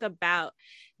talk about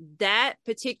that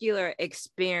particular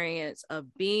experience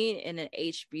of being in an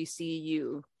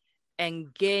HBCU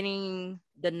and getting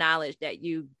the knowledge that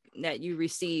you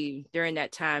received during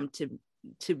that time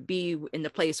to be in the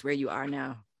place where you are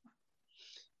now.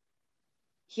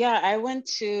 Yeah, I went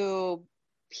to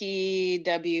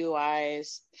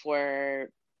PWIs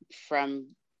from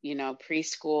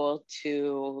preschool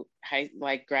to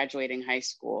graduating high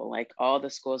school. Like all the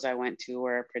schools I went to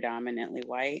were predominantly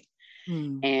white.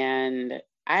 And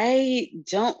I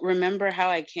don't remember how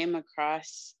I came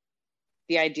across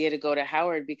the idea to go to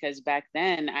Howard, because back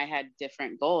then I had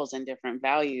different goals and different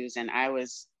values. And I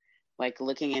was like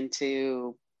looking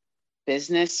into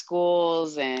business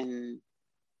schools, and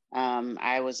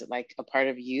I was like a part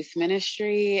of youth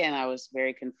ministry, and I was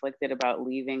very conflicted about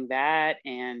leaving that.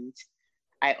 And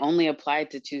I only applied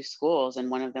to 2 schools,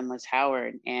 and one of them was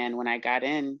Howard. And when I got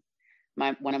in,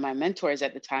 one of my mentors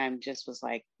at the time just was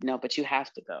like, no, but you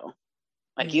have to go.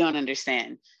 Like, you don't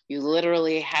understand. You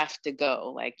literally have to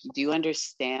go. Like, do you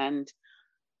understand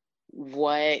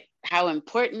how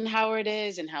important Howard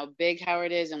is and how big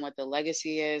Howard is and what the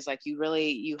legacy is? Like,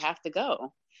 you have to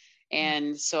go.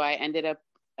 And so I ended up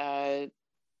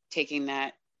taking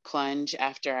that plunge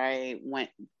after I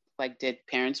did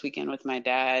Parents Weekend with my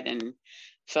dad and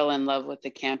fell in love with the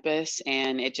campus.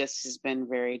 And it just has been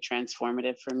very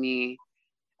transformative for me.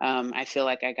 I feel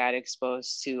like I got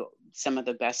exposed to some of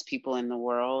the best people in the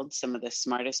world, some of the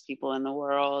smartest people in the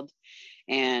world,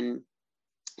 and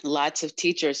lots of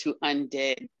teachers who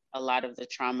undid a lot of the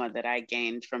trauma that I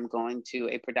gained from going to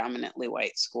a predominantly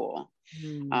white school.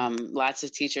 Lots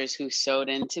of teachers who sewed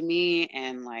into me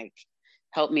and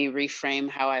helped me reframe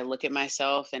how I look at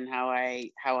myself and how I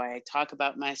talk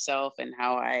about myself and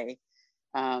how I,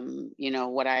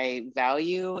 what I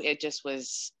value.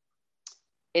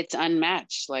 It's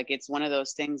unmatched. Like, it's one of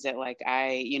those things that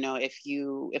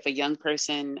if a young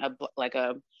person,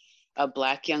 a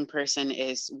Black young person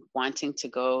is wanting to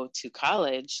go to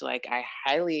college, like, I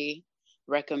highly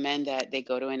recommend that they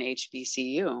go to an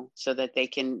HBCU so that they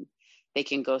can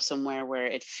go somewhere where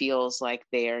it feels like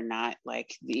they are not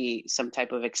like some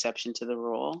type of exception to the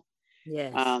rule.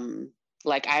 Yes.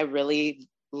 I really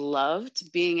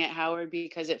loved being at Howard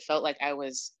because it felt like I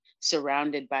was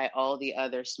surrounded by all the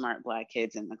other smart Black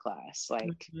kids in the class.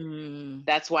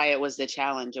 That's why it was the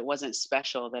challenge. It wasn't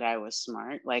special that I was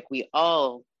smart. Like, we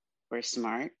all were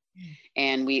smart,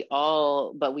 and we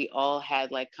all had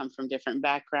come from different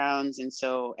backgrounds. And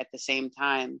so at the same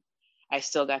time, I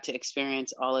still got to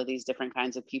experience all of these different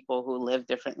kinds of people who live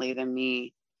differently than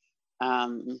me,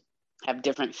 have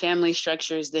different family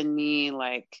structures than me.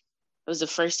 It was the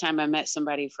first time I met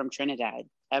somebody from Trinidad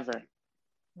ever.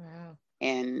 Wow.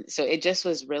 And so it just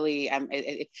was really,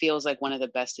 it feels like one of the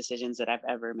best decisions that I've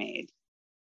ever made.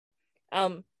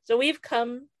 So we've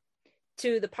come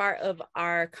to the part of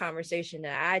our conversation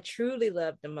that I truly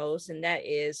love the most, and that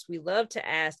is, we love to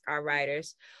ask our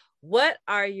writers, what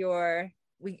are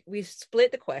we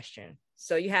split the question,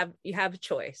 so you have a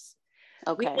choice.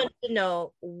 Okay. We want to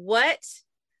know, what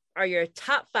are your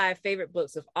top 5 favorite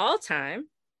books of all time,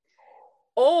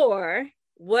 or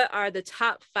what are the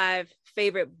top 5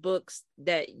 favorite books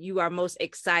that you are most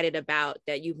excited about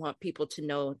that you want people to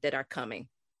know that are coming?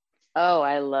 Oh,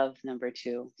 I love number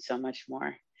 2 so much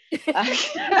more.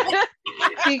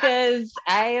 Because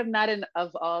I am not an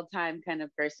of all time kind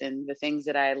of person. The things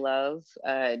that I love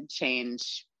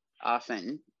change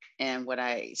often. And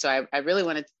I really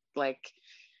want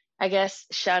to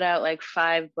shout out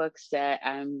 5 books that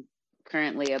I'm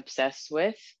currently obsessed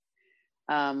with,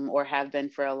 or have been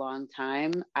for a long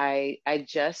time. I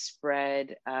just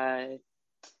read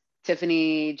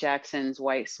Tiffany Jackson's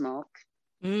White Smoke,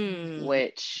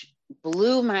 which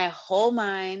blew my whole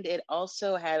mind. It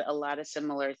also had a lot of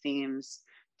similar themes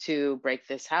to Break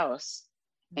This House,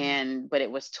 but it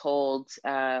was told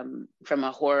from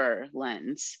a horror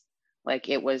lens.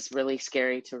 It was really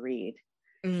scary to read.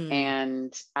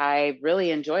 And I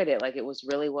really enjoyed it. It was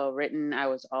really well written. I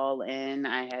was all in.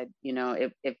 I had,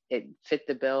 it fit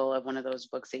the bill of one of those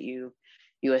books that you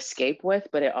you escape with,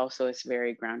 but it also is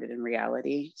very grounded in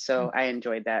reality. So I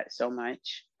enjoyed that so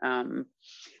much. I'm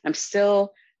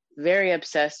still very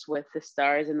obsessed with The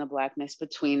Stars and the Blackness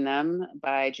Between Them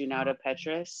by Junauda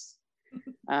Petrus.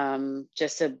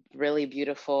 Just a really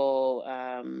beautiful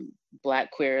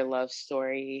Black queer love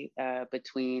story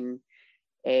between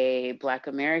a Black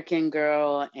American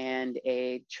girl and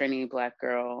a Trini Black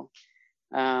girl.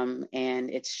 And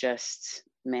it's just,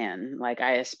 man, like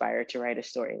I aspire to write a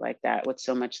story like that with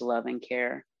so much love and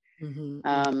care.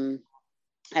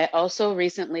 I also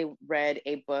recently read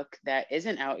a book that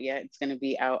isn't out yet. It's going to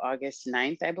be out August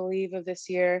 9th, I believe, of this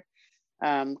year,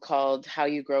 called How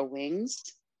You Grow Wings.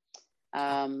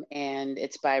 And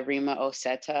it's by Rima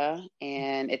Oseta.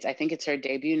 And I think it's her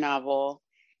debut novel.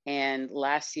 And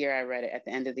last year I read it at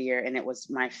the end of the year, and it was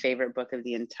my favorite book of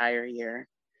the entire year.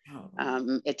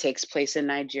 It takes place in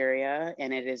Nigeria,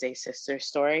 and it is a sister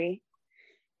story.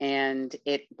 And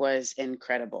it was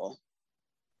incredible.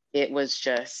 It was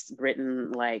just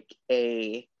written like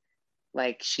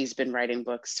she's been writing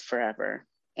books forever.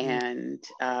 And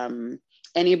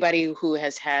anybody who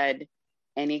has had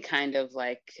any kind of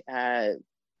like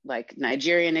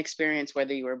Nigerian experience,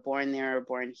 whether you were born there or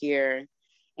born here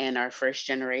and our first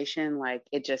generation, like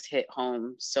it just hit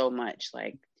home so much,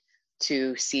 like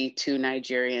to see two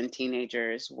Nigerian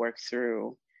teenagers work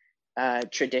through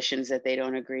traditions that they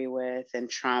don't agree with and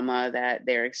trauma that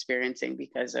they're experiencing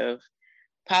because of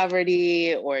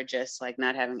poverty or just like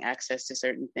not having access to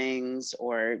certain things,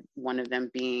 or one of them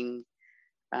being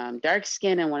dark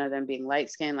skin and one of them being light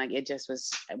skin. Like it just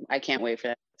was, I can't wait for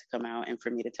that to come out and for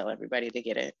me to tell everybody to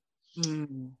get it.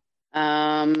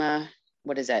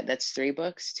 What is that? That's 3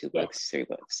 books, 2 books, 3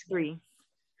 books. 3.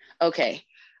 Okay.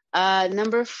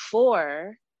 Number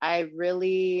 4, I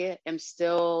really am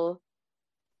still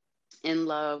in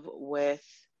love with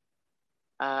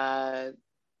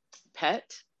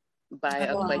Pet by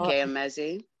Okeke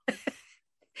Emezi.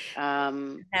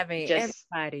 Having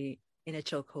everybody in a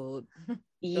chokehold.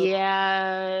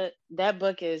 Yeah, that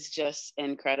book is just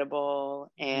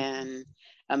incredible and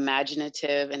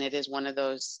imaginative, and it is one of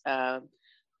those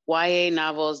YA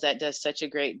novels that does such a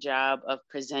great job of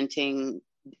presenting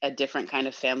a different kind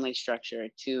of family structure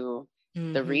to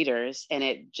the readers, and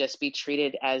it just be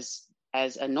treated as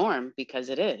a norm because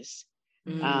it is.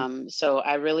 So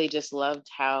I really just loved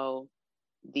how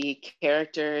the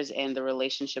characters and the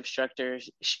relationship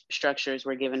structures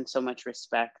were given so much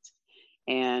respect,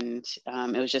 and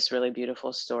it was just really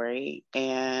beautiful story.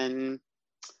 And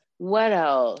what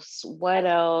else?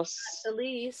 The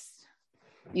least.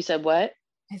 You said what?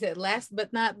 I said last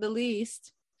but not the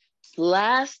least.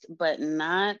 Last but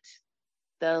not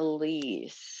the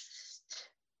least.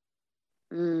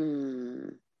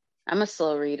 I'm a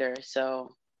slow reader,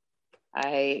 so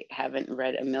I haven't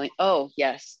read a million. Oh,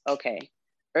 yes. Okay.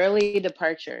 Early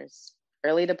Departures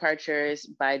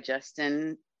by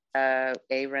Justin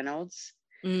A. Reynolds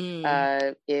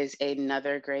is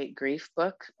another great grief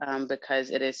book because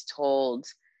it is told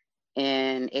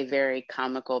in a very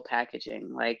comical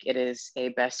packaging. Like it is a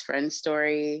best friend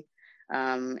story,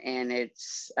 and it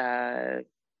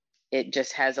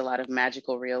just has a lot of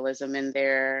magical realism in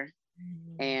there.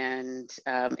 And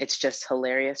it's just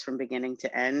hilarious from beginning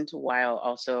to end, while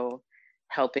also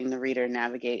helping the reader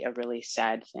navigate a really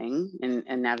sad thing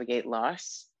and navigate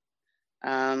loss.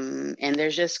 And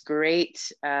there's just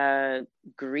great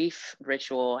grief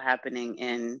ritual happening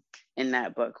in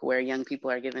that book, where young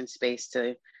people are given space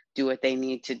to do what they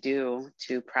need to do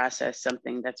to process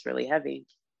something that's really heavy.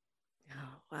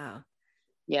 Oh, wow.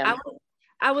 Yeah.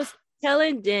 I was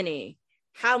telling Denny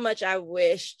how much I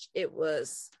wished it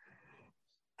was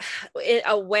in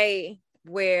a way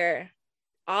where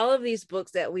all of these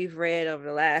books that we've read over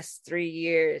the last 3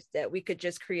 years, that we could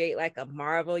just create like a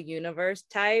Marvel universe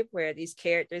type where these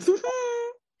characters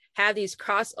have these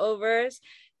crossovers.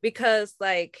 Because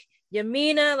like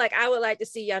Yamina, like I would like to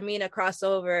see Yamina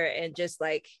crossover and just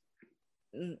like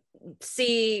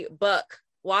see Buck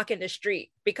walk in the street,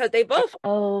 because they both,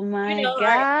 oh my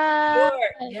God.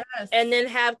 Yes. And then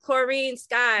have Corrine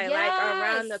Sky like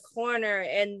around the corner,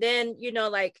 and then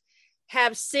like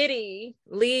have City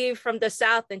leave from the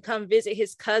South and come visit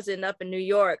his cousin up in New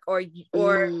York, or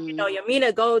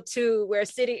Yamina go to where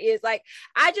City is. Like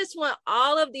I just want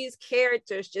all of these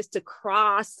characters just to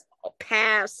cross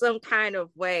paths some kind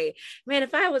of way. Man,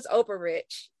 if I was Oprah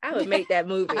Rich, I would make that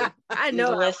movie. I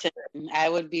know. Listen, I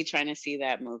would be trying to see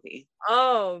that movie.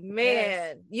 Oh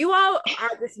man, you all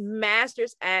are just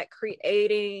masters at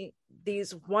creating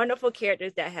these wonderful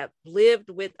characters that have lived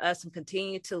with us and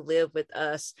continue to live with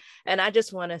us. And I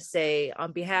just want to say,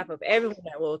 on behalf of everyone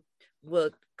that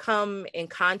will come in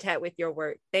contact with your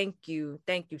work, thank you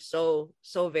so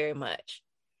very much.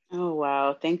 Oh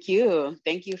wow, thank you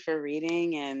for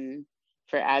reading and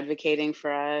for advocating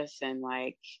for us. And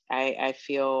like I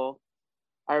feel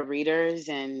our readers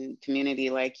and community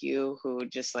like you who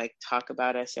just like talk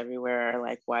about us everywhere are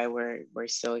like why we're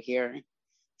still here.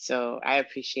 So I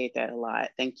appreciate that a lot.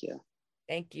 Thank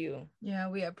you. Yeah,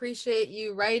 we appreciate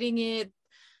you writing it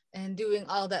and doing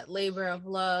all that labor of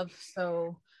love.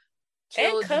 So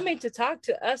and coming to talk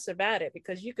to us about it,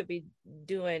 because you could be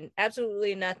doing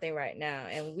absolutely nothing right now,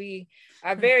 and we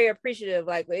are very appreciative.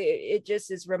 Like it just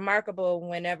is remarkable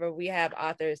whenever we have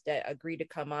authors that agree to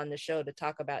come on the show to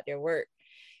talk about their work,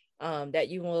 that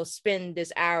you will spend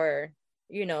this hour,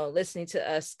 listening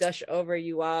to us gush over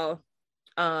you all.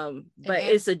 But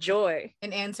it's a joy,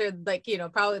 and answered like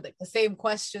probably like the same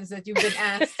questions that you've been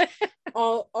asked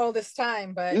all this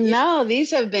time. But no,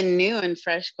 these have been new and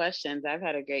fresh questions. I've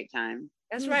had a great time.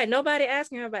 That's right. Nobody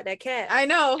asking her about that cat. I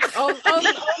know.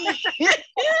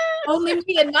 Only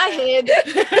me in my head.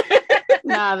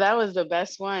 Nah, that was the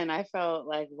best one. I felt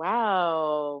like,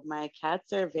 wow, my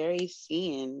cats are very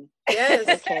seen. Yes.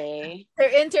 Okay.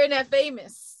 They're internet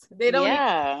famous. They don't.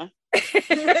 Yeah.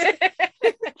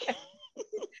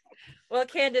 Well,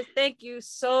 Candace, thank you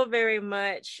so very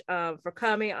much for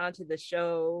coming onto the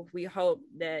show. We hope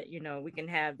that, we can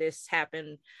have this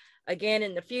happen again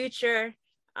in the future.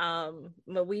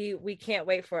 But we can't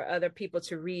wait for other people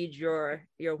to read your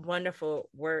wonderful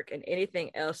work and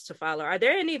anything else to follow. Are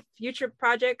there any future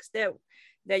projects that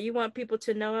you want people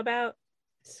to know about?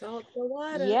 Salt the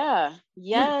Water. Yeah.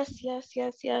 Yes.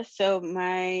 So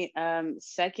my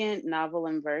second novel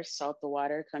in verse, Salt the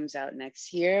Water, comes out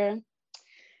next year.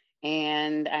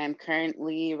 And I'm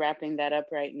currently wrapping that up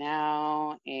right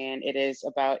now. And it is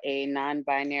about a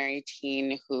non-binary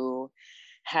teen who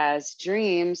has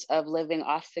dreams of living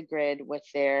off the grid with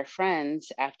their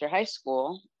friends after high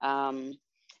school. And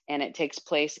it takes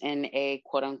place in a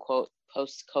quote unquote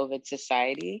post-COVID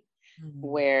society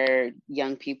where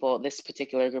young people, this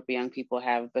particular group of young people,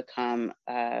 have become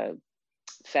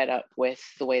fed up with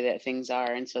the way that things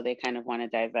are. And so they kind of want to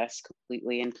divest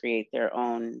completely and create their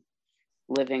own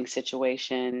living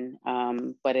situation.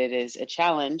 But it is a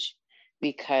challenge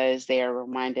because they are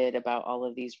reminded about all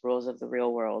of these rules of the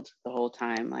real world the whole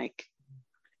time. Like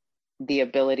the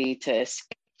ability to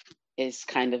escape is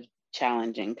kind of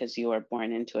challenging because you are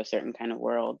born into a certain kind of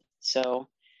world. So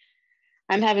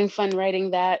I'm having fun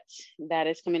writing that. That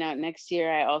is coming out next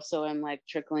year. I also am like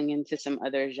trickling into some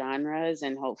other genres,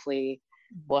 and hopefully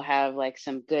we'll have like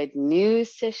some good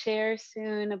news to share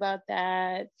soon about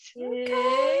that. Okay.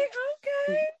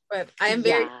 But I am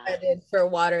very excited for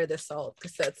Water the Salt,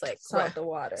 because that's like Salt the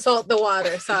Water. Salt the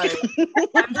Water. Sorry.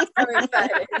 I'm just so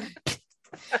excited.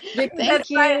 Thank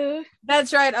you.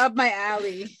 That's right up my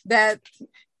alley. That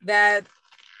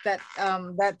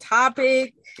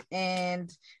topic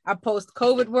and a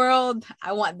post-COVID world.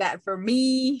 I want that for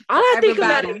me. All I think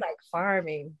about is like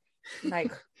farming,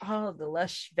 like all of the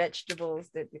lush vegetables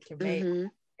that you can make.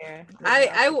 Yeah.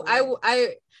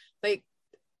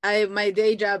 My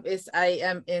day job is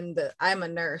I'm a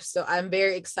nurse, so I'm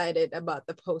very excited about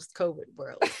the post-COVID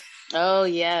world. Oh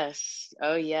yes.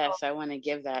 I want to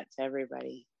give that to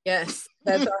everybody. Yes,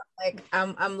 that's all, like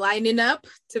I'm lining up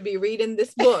to be reading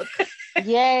this book.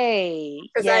 Yay!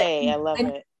 I love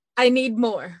it. I need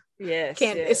more. Yes,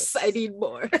 Candace, I need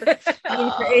more.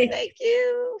 Thank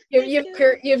you.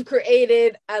 You've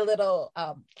created a little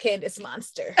Candace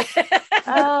monster.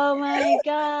 Oh my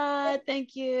God!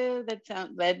 Thank you.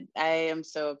 I am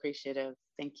so appreciative.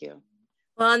 Thank you.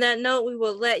 Well, on that note, we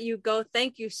will let you go.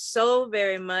 Thank you so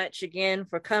very much again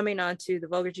for coming on to the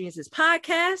Vulgar Geniuses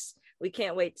podcast. We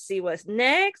can't wait to see what's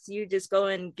next. You just go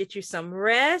and get you some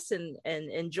rest and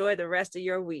enjoy the rest of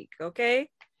your week. Okay.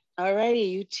 All righty.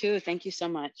 You too. Thank you so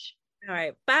much. All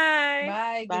right. Bye.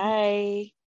 Bye.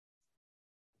 Bye.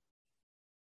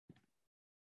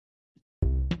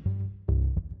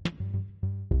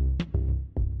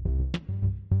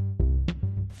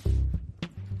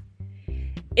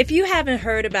 If you haven't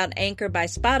heard about Anchor by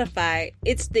Spotify,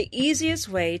 it's the easiest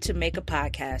way to make a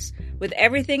podcast with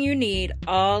everything you need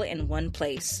all in one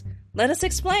place. Let us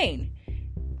explain.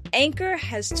 Anchor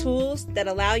has tools that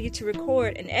allow you to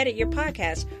record and edit your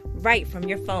podcast right from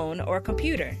your phone or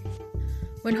computer.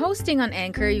 When hosting on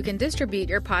Anchor, you can distribute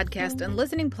your podcast on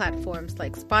listening platforms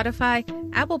like Spotify,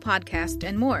 Apple Podcast,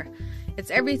 and more.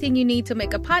 It's everything you need to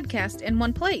make a podcast in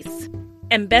one place.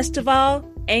 And best of all,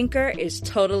 Anchor is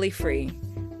totally free.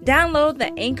 Download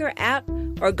the Anchor app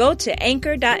or go to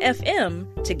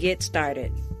anchor.fm to get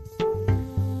started.